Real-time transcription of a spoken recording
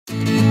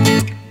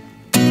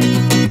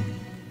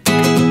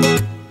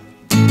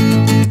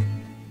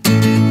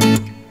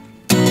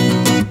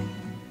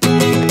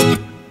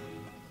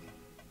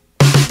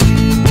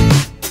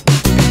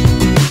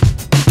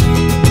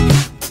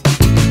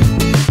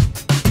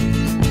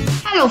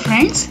Hello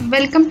friends,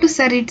 welcome to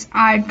Saritz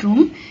Art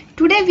Room.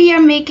 Today we are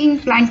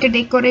making planter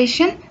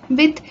decoration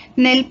with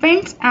nail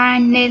paints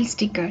and nail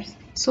stickers.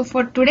 So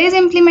for today's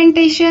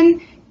implementation,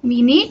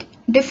 we need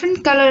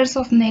different colors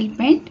of nail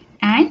paint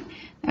and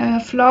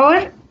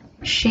flower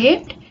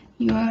shaped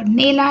your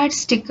nail art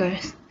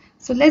stickers.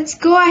 So let's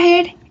go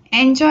ahead,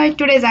 enjoy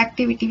today's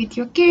activity with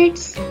your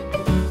kids.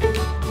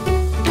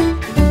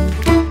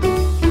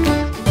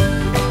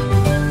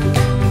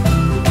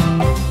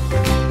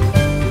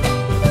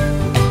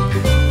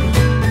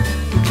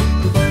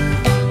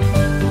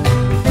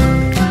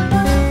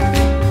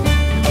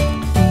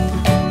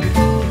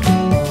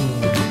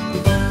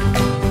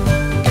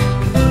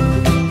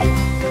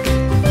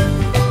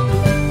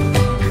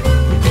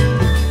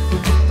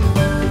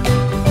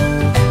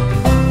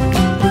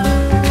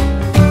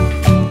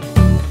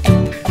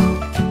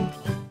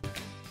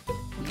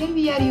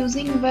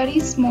 Using very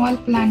small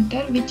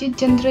planter which is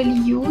generally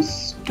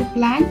used to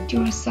plant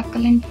your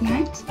succulent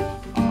plants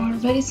or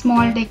very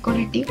small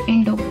decorative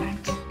indoor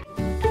plants.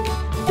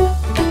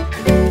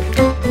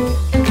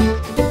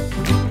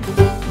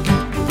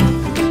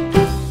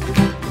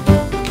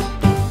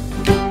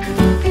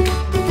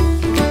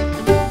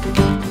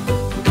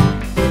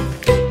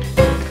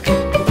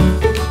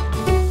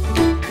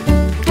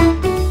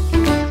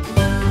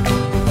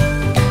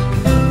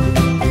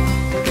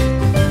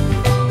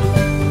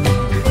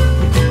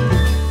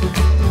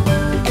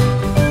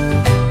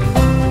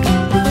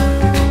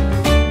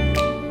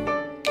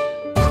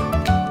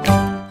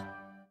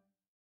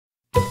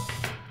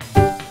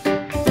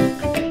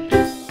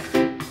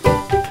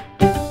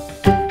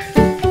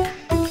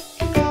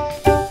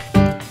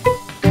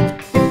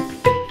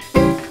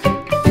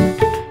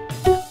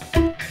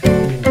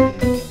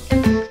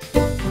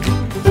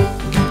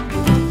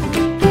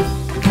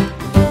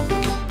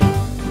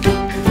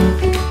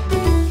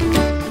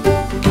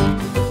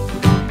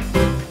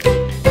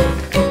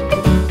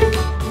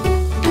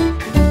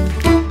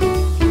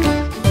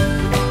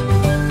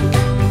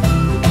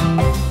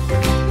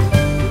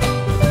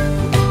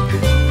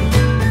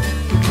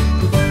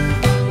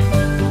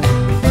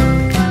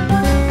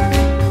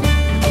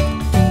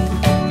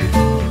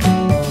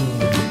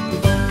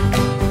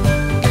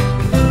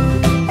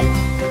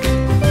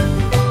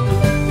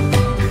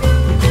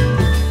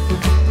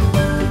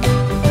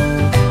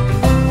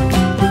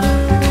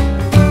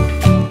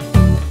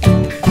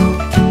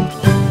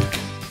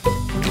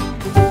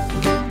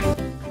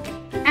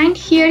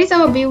 Here is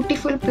our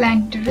beautiful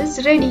planter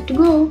is ready to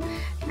go.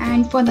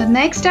 And for the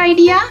next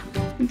idea,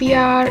 we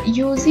are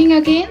using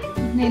again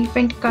nail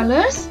paint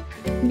colors.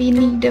 We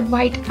need a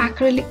white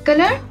acrylic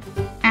color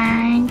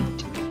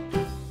and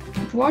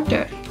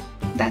water.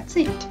 That's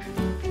it.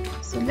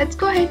 So let's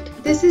go ahead.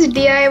 This is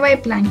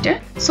DIY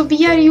planter. So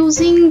we are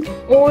using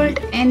old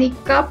any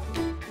cup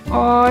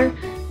or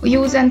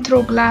use and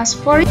throw glass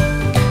for it.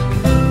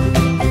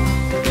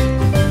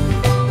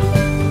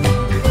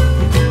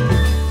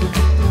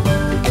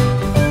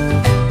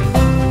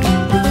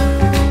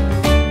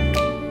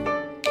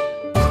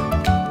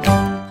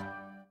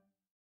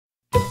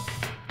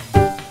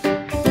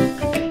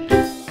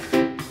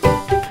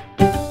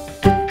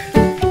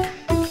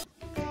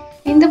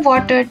 In the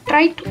water,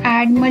 try to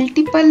add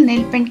multiple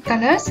nail paint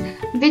colors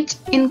which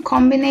in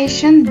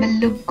combination will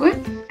look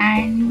good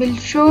and will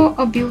show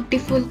a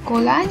beautiful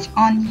collage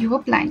on your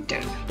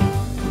planter.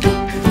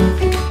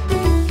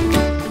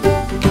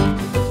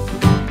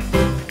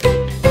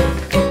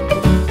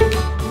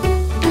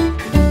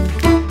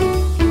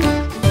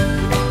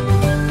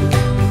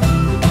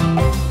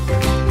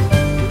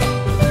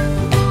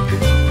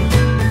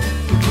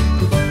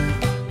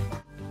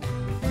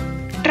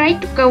 Try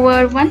to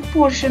cover one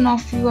portion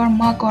of your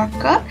mug or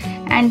cup,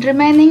 and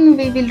remaining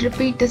we will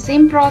repeat the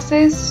same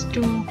process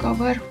to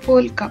cover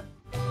whole cup.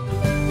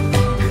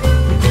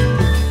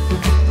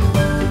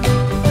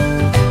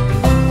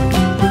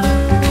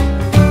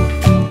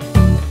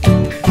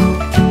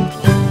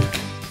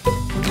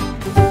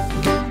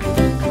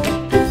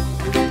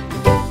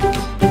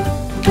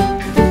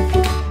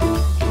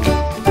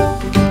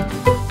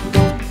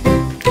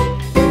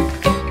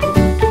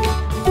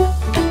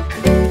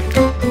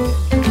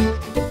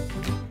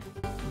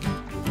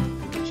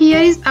 Here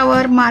is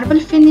our marble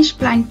finish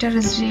planter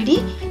is ready,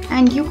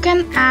 and you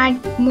can add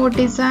more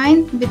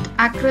design with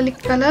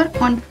acrylic color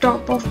on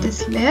top of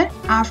this layer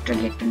after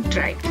getting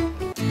dried.